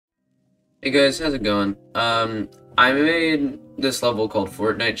Hey guys, how's it going? I made this level called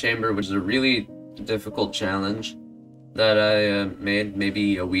Fortnite Chamber, which is a really difficult challenge that I made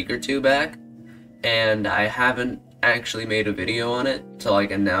maybe a week or two back, and I haven't actually made a video on it to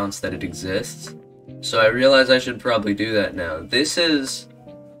like announce that it exists. So I realized I should probably do that now. This is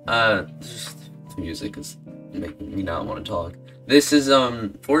the music is making me not want to talk. This is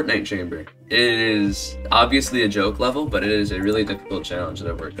Fortnite Chamber. It is obviously a joke level, but it is a really difficult challenge that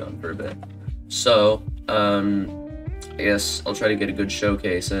I've worked on for a bit. So, I guess I'll try to get a good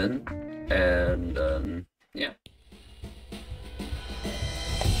showcase in, and yeah.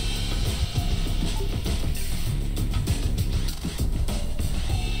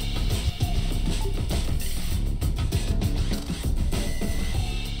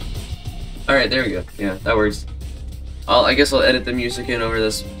 Alright, there we go. Yeah, that works. I guess I'll edit the music in over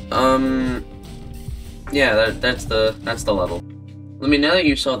this. Yeah, that's the level. Let me, now that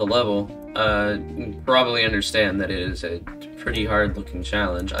you saw the level, you probably understand that it is a pretty hard-looking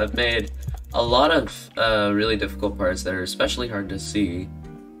challenge. I've made a lot of really difficult parts that are especially hard to see,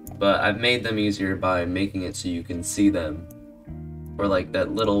 but I've made them easier by making it so you can see them, or like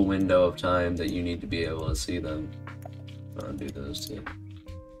that little window of time that you need to be able to see them. I'll do those too.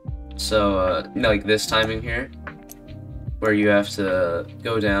 So, like this timing here, where you have to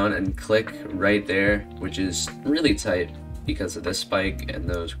go down and click right there, which is really tight because of this spike and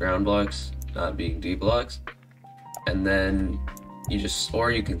those ground blocks not being D blocks. And then you just, or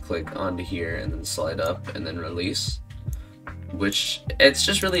you can click onto here and then slide up and then release, which it's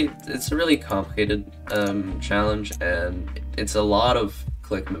a really complicated challenge, and it's a lot of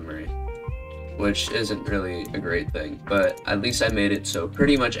click memory, which isn't really a great thing, but at least I made it so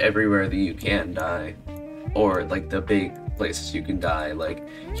pretty much everywhere that you can die, or like the big places you can die, like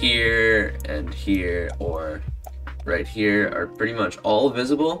here and here or right here, are pretty much all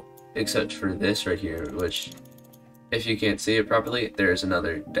visible except for this right here, which if you can't see it properly, there's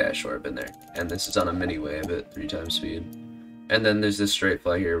another dash orb in there, and this is on a mini wave at 3 times speed. And then there's this straight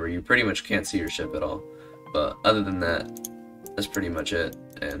fly here where you pretty much can't see your ship at all, but other than that, that's pretty much it,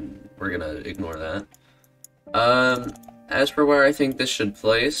 and we're gonna ignore that. As for where I think this should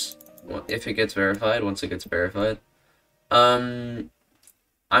place, if it gets verified, once it gets verified,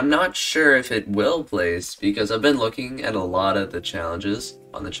 I'm not sure if it will place, because I've been looking at a lot of the challenges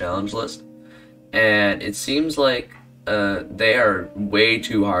on the challenge list, and it seems like they are way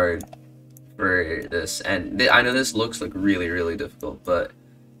too hard for this, and I know this looks like really, really difficult, but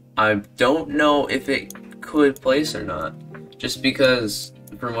I don't know if it could place or not, just because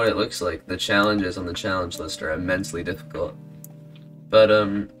from what it looks like, the challenges on the challenge list are immensely difficult. But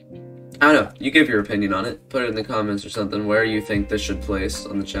I don't know, you give your opinion on it, put it in the comments or something, where you think this should place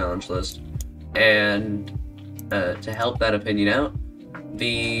on the challenge list. And to help that opinion out,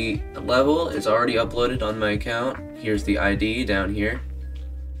 the level is already uploaded on my account. Here's the ID down here,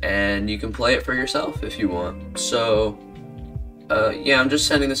 and you can play it for yourself if you want. So yeah, I'm just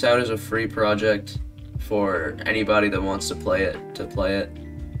sending this out as a free project for anybody that wants to play it,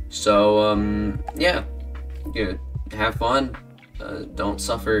 So yeah, good, have fun, don't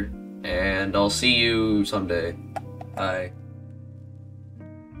suffer, and I'll see you someday. Bye.